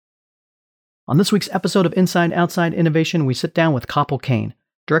On this week's episode of Inside Outside Innovation, we sit down with Kapil Kane,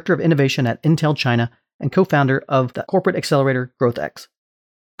 Director of Innovation at Intel China and co-founder of the corporate accelerator GrowthX.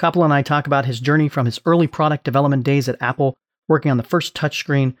 Kapil and I talk about his journey from his early product development days at Apple, working on the first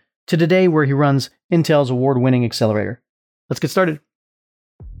touchscreen, to today where he runs Intel's award-winning accelerator. Let's get started.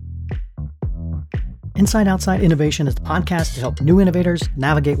 Inside Outside Innovation is the podcast to help new innovators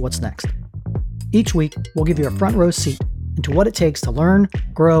navigate what's next. Each week, we'll give you a front row seat into what it takes to learn,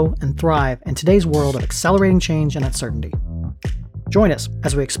 grow, and thrive in today's world of accelerating change and uncertainty. Join us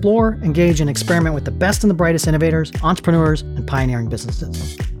as we explore, engage, and experiment with the best and the brightest innovators, entrepreneurs, and pioneering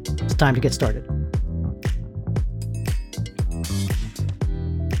businesses. It's time to get started.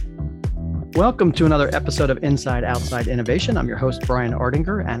 Welcome to another episode of Inside Outside Innovation. I'm your host, Brian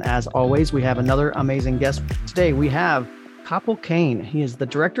Ardinger, and as always, we have another amazing guest. Today, we have Kapil Kane. He is the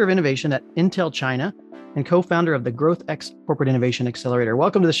Director of Innovation at Intel China and co-founder of the GrowthX Corporate Innovation Accelerator.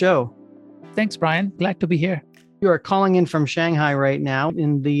 Welcome to the show. Thanks, Brian. Glad to be here. You are calling in from Shanghai right now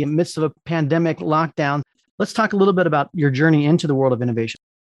in the midst of a pandemic lockdown. Let's talk a little bit about your journey into the world of innovation.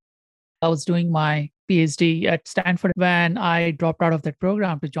 I was doing my PhD at Stanford when I dropped out of that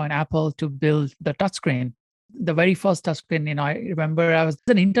program to join Apple to build the touchscreen. The very first touchscreen, I remember I was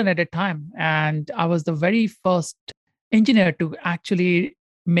an intern at the time, and I was the very first engineer to actually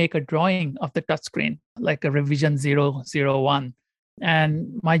make a drawing of the touchscreen, like a revision 001.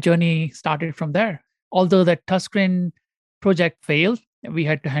 And my journey started from there. Although that touchscreen project failed, we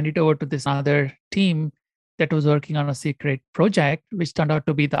had to hand it over to this other team that was working on a secret project, which turned out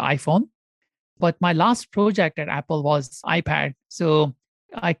to be the iPhone. But my last project at Apple was iPad. So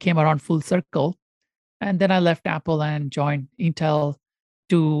I came around full circle. And then I left Apple and joined Intel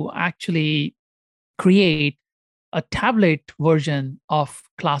to actually create a tablet version of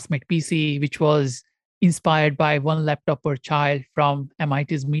Classmate PC, which was inspired by one laptop per child from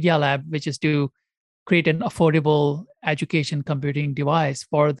MIT's Media Lab, which is to create an affordable education computing device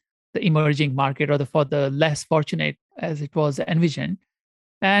for the emerging market or for the less fortunate, as it was envisioned.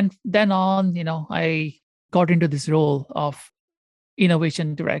 And then on, I got into this role of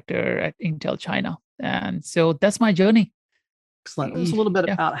innovation director at Intel China. And so that's my journey. Excellent. Tell us a little bit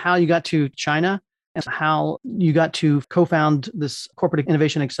about how you got to China and how you got to co-found this corporate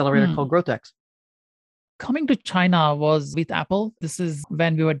innovation accelerator called GrowthX. Coming to China was with Apple. This is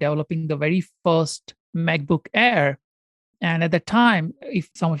when we were developing the very first MacBook Air. And at the time, if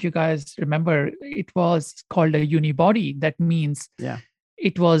some of you guys remember, it was called a unibody. That means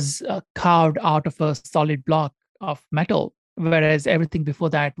it was carved out of a solid block of metal, whereas everything before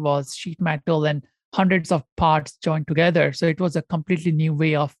that was sheet metal and hundreds of parts joined together. So it was a completely new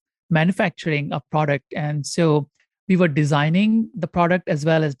way of manufacturing a product. And so we were designing the product as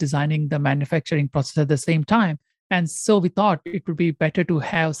well as designing the manufacturing process at the same time. And so we thought it would be better to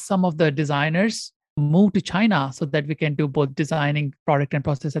have some of the designers move to China so that we can do both designing product and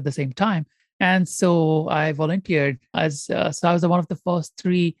process at the same time. And so I volunteered so I was one of the first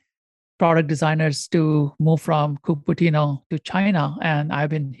 3 product designers to move from Cupertino to China. And I've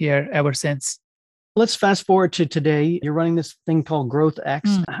been here ever since. Let's fast forward to today. You're running this thing called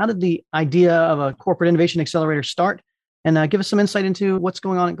GrowthX. How did the idea of a corporate innovation accelerator start? And give us some insight into what's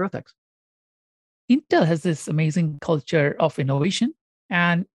going on at GrowthX. Intel has this amazing culture of innovation.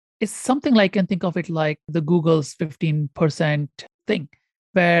 And it's something like, you can think of it like the Google's 15% thing,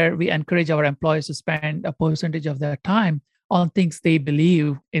 where we encourage our employees to spend a percentage of their time on things they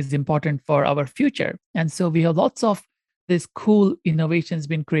believe is important for our future. And so we have lots of these cool innovations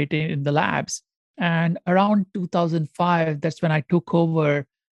being created in the labs. And around 2005, that's when I took over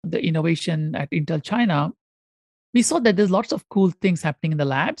the innovation at Intel China. We saw that there's lots of cool things happening in the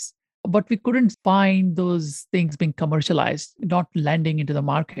labs, but we couldn't find those things being commercialized, not landing into the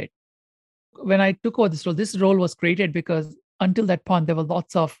market. When I took over this role was created because until that point, there were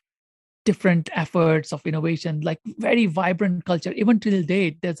lots of different efforts of innovation, like very vibrant culture. Even till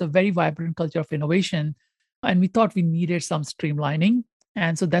date, there's a very vibrant culture of innovation. And we thought we needed some streamlining.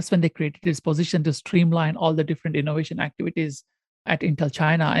 And so that's when they created this position to streamline all the different innovation activities at Intel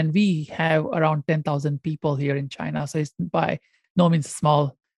China. And we have around 10,000 people here in China. So it's by no means a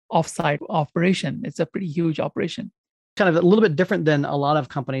small offsite operation. It's a pretty huge operation. Kind of a little bit different than a lot of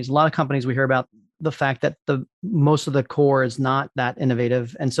companies. A lot of companies, we hear about the fact that most of the core is not that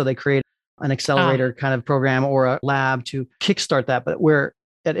innovative. And so they create an accelerator kind of program or a lab to kickstart that. But where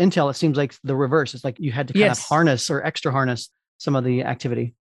at Intel, it seems like the reverse. It's like you had to kind of harness or extra harness some of the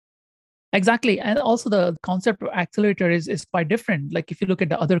activity. Exactly. And also the concept of accelerator is quite different. Like if you look at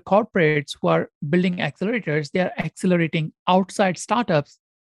the other corporates who are building accelerators, they are accelerating outside startups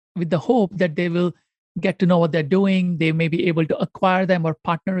with the hope that they will get to know what they're doing. They may be able to acquire them or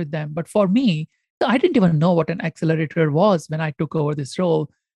partner with them. But for me, I didn't even know what an accelerator was when I took over this role.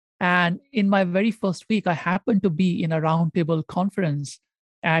 And in my very first week, I happened to be in a roundtable conference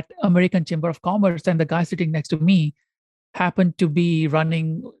at American Chamber of Commerce, and the guy sitting next to me happened to be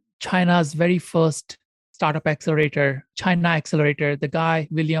running China's very first startup accelerator, China Accelerator. The guy,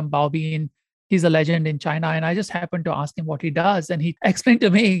 William Baobin, he's a legend in China. And I just happened to ask him what he does. And he explained to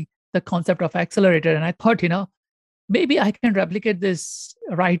me the concept of accelerator. And I thought, maybe I can replicate this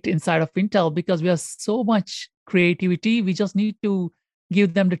right inside of Intel because we have so much creativity. We just need to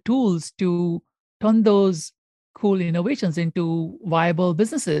give them the tools to turn those cool innovations into viable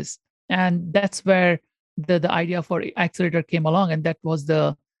businesses. And that's where the idea for Accelerator came along. And that was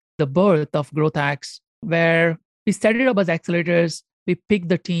the birth of GrowthX, where we set it up as accelerators. We pick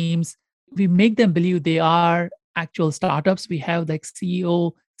the teams. We make them believe they are actual startups. We have like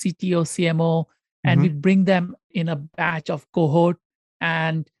CEO, CTO, CMO, and we bring them in a batch of cohort.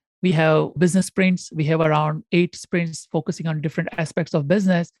 And we have business sprints. We have around 8 sprints focusing on different aspects of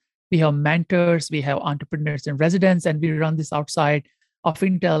business. We have mentors. We have entrepreneurs in residence, and we run this outside of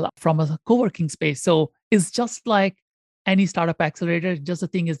Intel from a co-working space. So it's just like any startup accelerator. Just the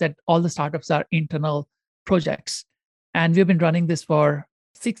thing is that all the startups are internal projects. And we've been running this for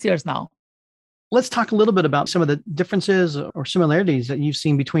 6 years now. Let's talk a little bit about some of the differences or similarities that you've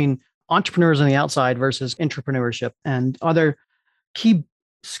seen between entrepreneurs on the outside versus entrepreneurship. And are there key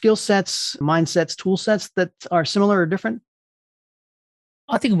skill sets, mindsets, tool sets that are similar or different?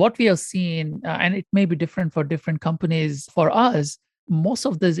 I think what we have seen, and it may be different for different companies, for us, most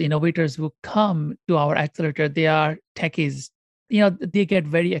of these innovators who come to our accelerator, they are techies. They get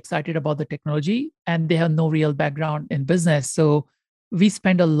very excited about the technology and they have no real background in business. So we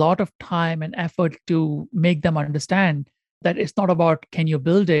spend a lot of time and effort to make them understand that it's not about can you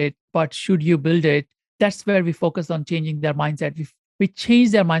build it, but should you build it? That's where we focus on changing their mindset. We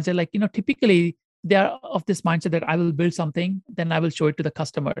change their mindset. Like, typically they are of this mindset that I will build something, then I will show it to the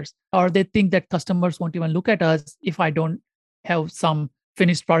customers. Or they think that customers won't even look at us if I don't have some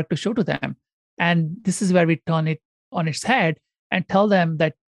finished product to show to them. And this is where we turn it on its head and tell them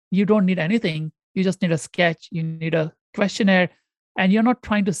that you don't need anything. You just need a sketch, you need a questionnaire, and you're not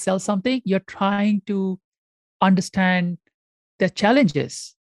trying to sell something. You're trying to understand their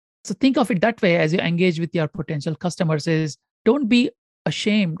challenges. So think of it that way as you engage with your potential customers is don't be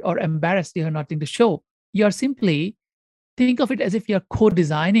ashamed or embarrassed you have nothing to show. You're simply think of it as if you're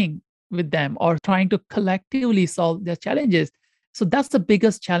co-designing with them or trying to collectively solve their challenges. So that's the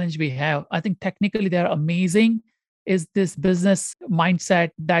biggest challenge we have. I think technically they're amazing is this business mindset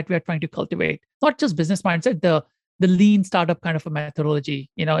that we're trying to cultivate. Not just business mindset, the lean startup kind of a methodology,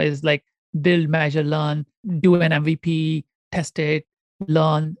 is like build, measure, learn, do an MVP, test it,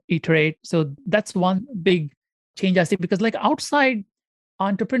 learn, iterate. So that's one big change I see because like outside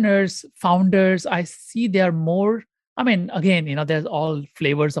entrepreneurs, founders, I see they're more, again, there's all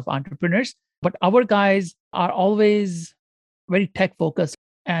flavors of entrepreneurs, but our guys are always very tech focused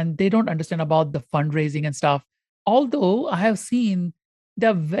and they don't understand about the fundraising and stuff. Although I have seen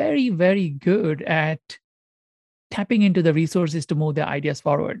they're very, very good at tapping into the resources to move their ideas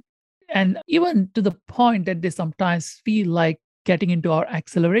forward. And even to the point that they sometimes feel like getting into our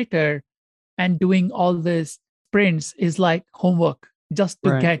accelerator and doing all these sprints is like homework just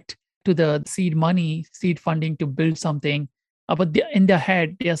to get to the seed money, seed funding to build something. But in their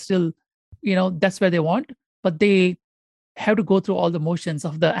head, they are still, that's where they want, but they have to go through all the motions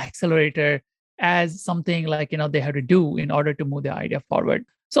of the accelerator as something like, they have to do in order to move their idea forward.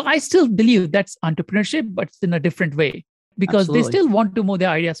 So I still believe that's entrepreneurship, but it's in a different way because they still want to move their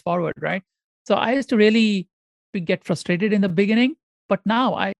ideas forward, right? So I used to really get frustrated in the beginning, but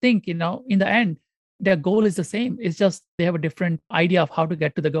now I think, in the end, their goal is the same. It's just they have a different idea of how to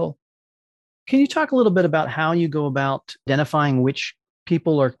get to the goal. Can you talk a little bit about how you go about identifying which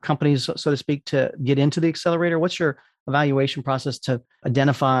people or companies, so to speak, to get into the accelerator? What's your evaluation process to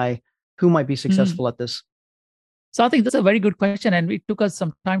identify who might be successful at this? So I think that's a very good question. And it took us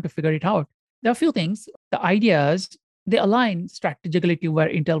some time to figure it out. There are a few things. The ideas, they align strategically to where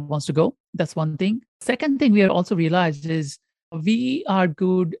Intel wants to go. That's one thing. Second thing we have also realized is we are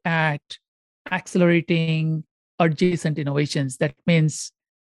good at accelerating adjacent innovations. That means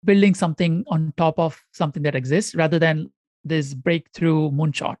building something on top of something that exists rather than these breakthrough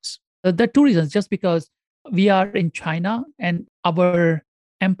moonshots. There are two reasons. Just because we are in China and our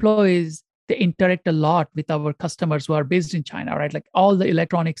employees, they interact a lot with our customers who are based in China, right? Like all the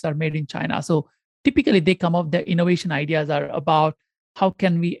electronics are made in China. So typically they come up, their innovation ideas are about how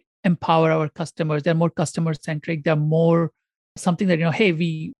can we empower our customers? They're more customer centric. They're more something that, hey,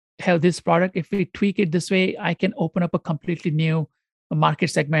 we have this product. If we tweak it this way, I can open up a completely new market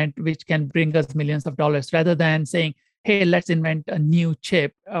segment, which can bring us millions of dollars, rather than saying, hey, let's invent a new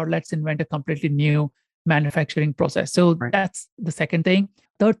chip or let's invent a completely new manufacturing process. So Right. that's the second thing.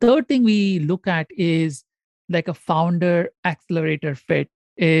 The third thing we look at is like a founder accelerator fit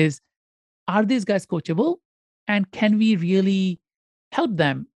is, are these guys coachable? And can we really help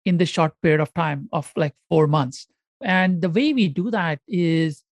them in the short period of time of like 4 months? And the way we do that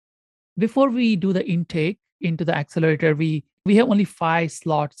is, before we do the intake into the accelerator, we have only 5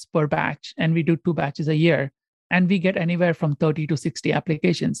 slots per batch, and we do 2 batches a year. And we get anywhere from 30 to 60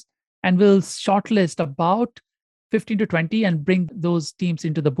 applications. And we'll shortlist about 15 to 20 and bring those teams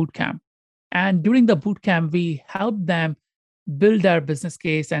into the boot camp. And during the boot camp, we help them build their business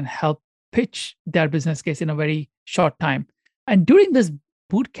case and help pitch their business case in a very short time. And during this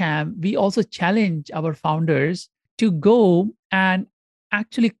boot camp, we also challenge our founders to go and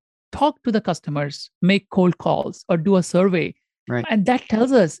actually talk to the customers, make cold calls, or do a survey. Right. And that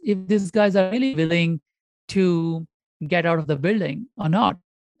tells us if these guys are really willing to get out of the building or not.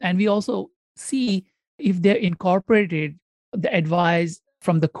 And we also see if they're incorporated the advice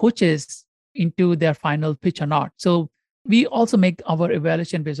from the coaches into their final pitch or not. So we also make our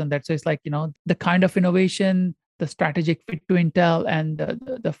evaluation based on that. So it's like, the kind of innovation, the strategic fit to Intel, and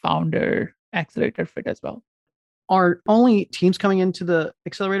the founder accelerator fit as well. Are only teams coming into the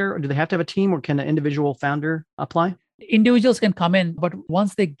accelerator, or do they have to have a team, or can an individual founder apply? Individuals can come in, but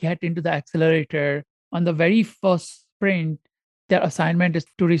once they get into the accelerator, on the very first sprint, their assignment is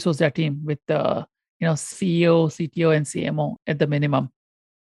to resource their team with the CEO, CTO, and CMO at the minimum.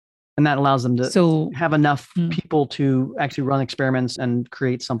 And that allows them to have enough people to actually run experiments and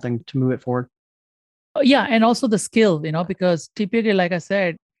create something to move it forward. Yeah, and also the skill, because typically, like I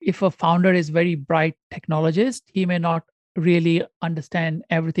said, if a founder is very bright technologist, he may not really understand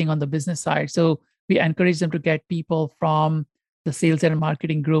everything on the business side. So we encourage them to get people from the sales and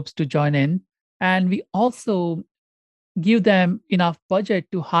marketing groups to join in. And we also give them enough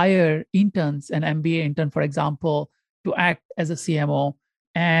budget to hire interns, an MBA intern, for example, to act as a CMO.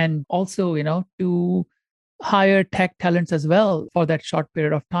 And also, to hire tech talents as well for that short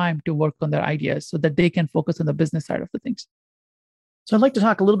period of time to work on their ideas so that they can focus on the business side of the things. So I'd like to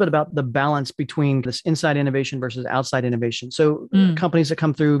talk a little bit about the balance between this inside innovation versus outside innovation. So companies that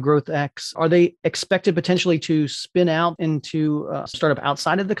come through GrowthX, are they expected potentially to spin out into a startup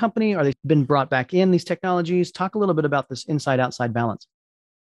outside of the company? Are they been brought back in, these technologies? Talk a little bit about this inside-outside balance.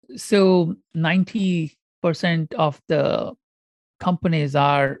 So 90% of the companies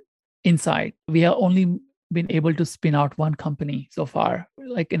are inside. We have only been able to spin out one company so far,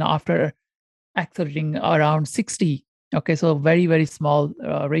 after accelerating around 60. Okay, so very, very small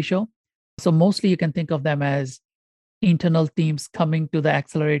ratio. So mostly you can think of them as internal teams coming to the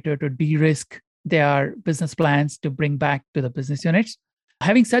accelerator to de-risk their business plans to bring back to the business units.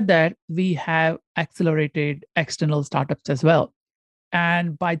 Having said that, we have accelerated external startups as well.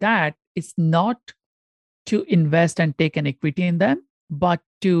 And by that, it's not to invest and take an equity in them, but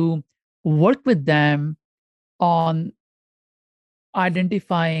to work with them on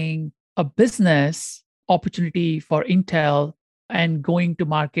identifying a business opportunity for Intel and going to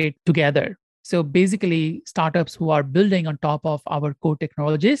market together. So basically, startups who are building on top of our core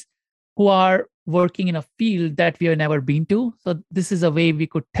technologies, who are working in a field that we have never been to. So this is a way we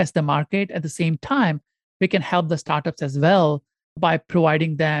could test the market. At the same time, we can help the startups as well by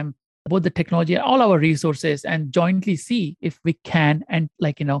providing them both the technology and all our resources, and jointly see if we can and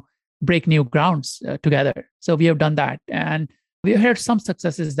break new grounds together. So we have done that, and we have had some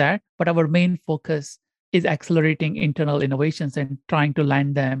successes there, but our main focus is accelerating internal innovations and trying to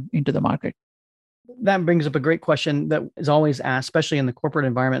land them into the market. That brings up a great question that is always asked, especially in the corporate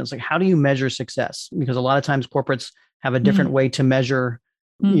environment. It's like, how do you measure success? Because a lot of times corporates have a different way to measure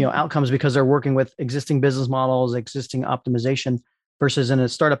outcomes, because they're working with existing business models, existing optimization, versus in a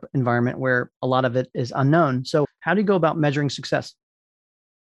startup environment where a lot of it is unknown. So how do you go about measuring success?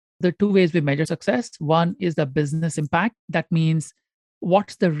 The two ways we measure success. One is the business impact. That means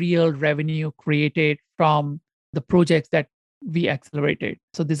what's the real revenue created from the projects that we accelerated.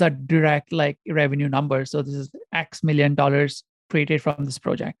 So these are direct revenue numbers. So this is X million dollars created from this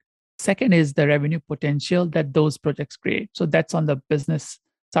project. Second is the revenue potential that those projects create. So that's on the business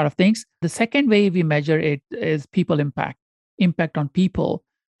side of things. The second way we measure it is people impact on people,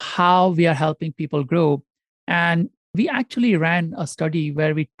 how we are helping people grow. And we actually ran a study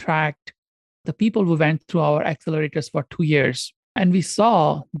where we tracked the people who went through our accelerators for 2 years. And we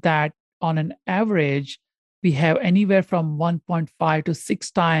saw that on an average, we have anywhere from 1.5 to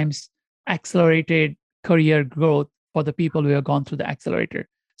 6 times accelerated career growth for the people who have gone through the accelerator.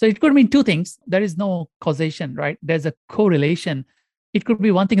 So it could mean two things. There is no causation, right? There's a correlation. It could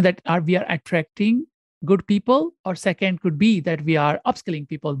be one thing that we are attracting good people, or second could be that we are upskilling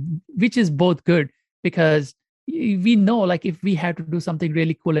people, which is both good because we know, like, if we have to do something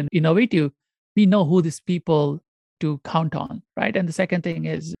really cool and innovative, we know who these people to count on, right? And the second thing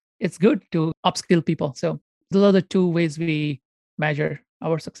is it's good to upskill people. So those are the two ways we measure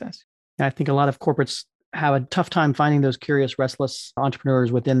our success. I think a lot of corporates have a tough time finding those curious, restless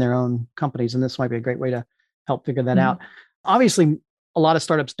entrepreneurs within their own companies. And this might be a great way to help figure that out. Obviously, a lot of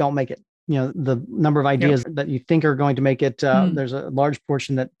startups don't make it. The number of ideas that you think are going to make it, there's a large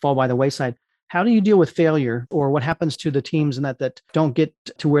portion that fall by the wayside. How do you deal with failure, or what happens to the teams and that don't get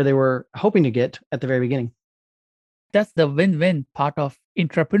to where they were hoping to get at the very beginning? That's the win-win part of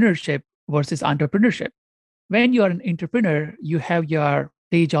entrepreneurship versus entrepreneurship. When you are an entrepreneur, you have your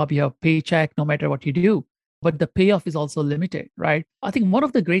day job, you have paycheck, no matter what you do, but the payoff is also limited, right? I think one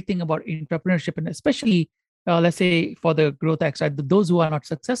of the great thing about entrepreneurship, and especially let's say for the GrowthX, right, those who are not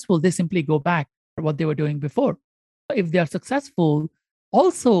successful, they simply go back to what they were doing before. If they are successful,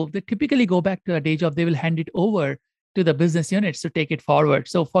 also they typically go back to a day job. They will hand it over to the business units to take it forward.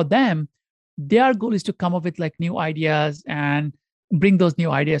 So for them, their goal is to come up with like new ideas and bring those new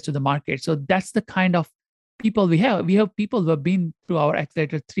ideas to the market. So that's the kind of people we have. We have people who have been through our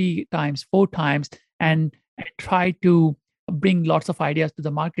accelerator 3 times, 4 times, and try to bring lots of ideas to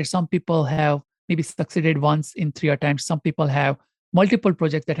the market. Some people have maybe succeeded once in 3 times. Some people have multiple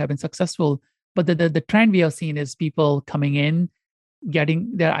projects that have been successful. But the trend we have seen is people coming in,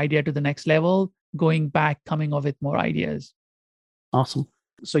 getting their idea to the next level, going back, coming up with more ideas. Awesome.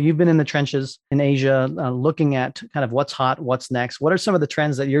 So you've been in the trenches in Asia, looking at kind of what's hot, what's next. What are some of the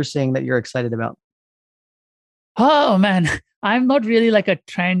trends that you're seeing that you're excited about? Oh man, I'm not really like a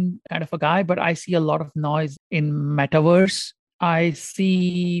trend kind of a guy, but I see a lot of noise in metaverse. I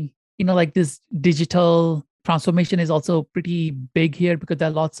see, like this digital transformation is also pretty big here because there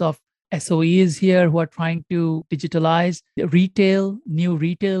are lots of SOEs here who are trying to digitalize. Retail, new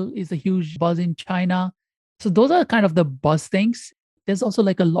retail is a huge buzz in China. So those are kind of the buzz things. There's also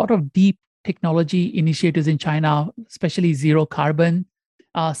like a lot of deep technology initiatives in China, especially zero carbon.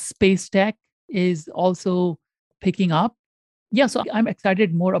 Space tech is also picking up. Yeah, so I'm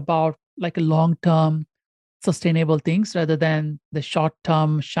excited more about like a long-term sustainable things rather than the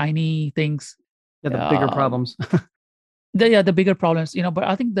short-term shiny things. Yeah, the bigger problems. The bigger problems, but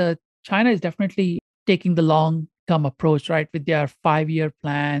I think the China is definitely taking the long-term approach, right? With their 5-year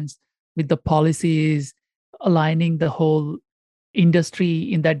plans, with the policies, aligning the whole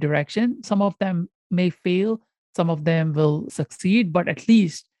industry in that direction. Some of them may fail, some of them will succeed, but at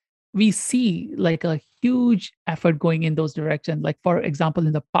least we see like a huge effort going in those directions. Like, for example,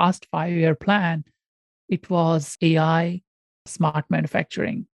 in the past 5-year plan, it was AI, smart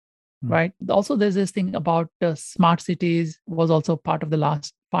manufacturing, right? Also, there's this thing about smart cities was also part of the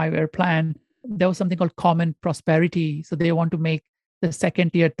last 5-year plan. There was something called common prosperity. So they want to make the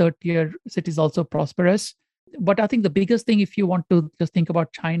 2nd tier, 3rd tier cities also prosperous. But I think the biggest thing, if you want to just think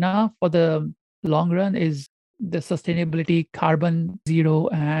about China for the long run, is the sustainability, carbon zero,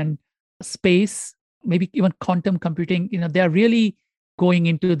 and space, maybe even quantum computing. They're really going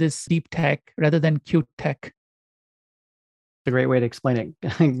into this deep tech rather than cute tech. A great way to explain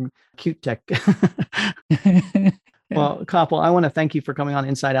it. Cute tech. Well, Kapil, I want to thank you for coming on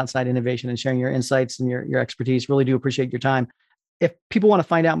Inside Outside Innovation and sharing your insights and your expertise. Really do appreciate your time. If people want to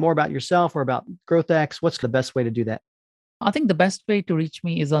find out more about yourself or about GrowthX, what's the best way to do that? I think the best way to reach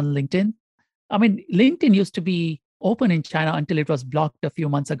me is on LinkedIn. I mean, LinkedIn used to be open in China until it was blocked a few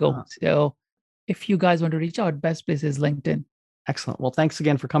months ago. So if you guys want to reach out, best place is LinkedIn. Excellent. Well, thanks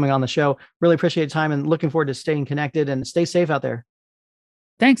again for coming on the show. Really appreciate your time and looking forward to staying connected, and stay safe out there.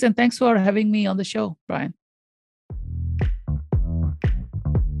 Thanks. And thanks for having me on the show, Brian.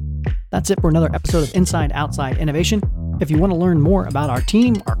 That's it for another episode of Inside Outside Innovation. If you want to learn more about our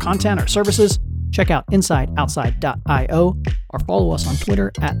team, our content, our services, check out insideoutside.io or follow us on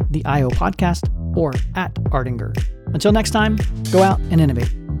Twitter @the IO Podcast or @Ardinger. Until next time, go out and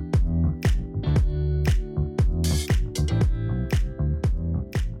innovate.